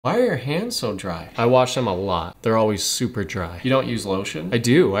Why are your hands so dry? I wash them a lot. They're always super dry. You don't use lotion? I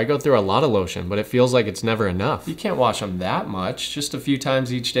do. I go through a lot of lotion, but it feels like it's never enough. You can't wash them that much. Just a few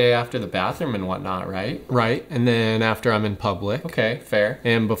times each day after the bathroom and whatnot, right? Right. And then after I'm in public. Okay, fair.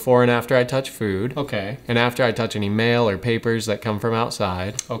 And before and after I touch food. Okay. And after I touch any mail or papers that come from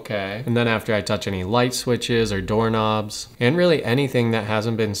outside. Okay. And then after I touch any light switches or doorknobs. And really anything that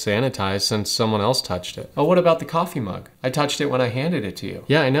hasn't been sanitized since someone else touched it. Oh, what about the coffee mug? I touched it when I handed it to you.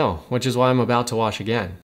 Yeah, I know, which is why I'm about to wash again.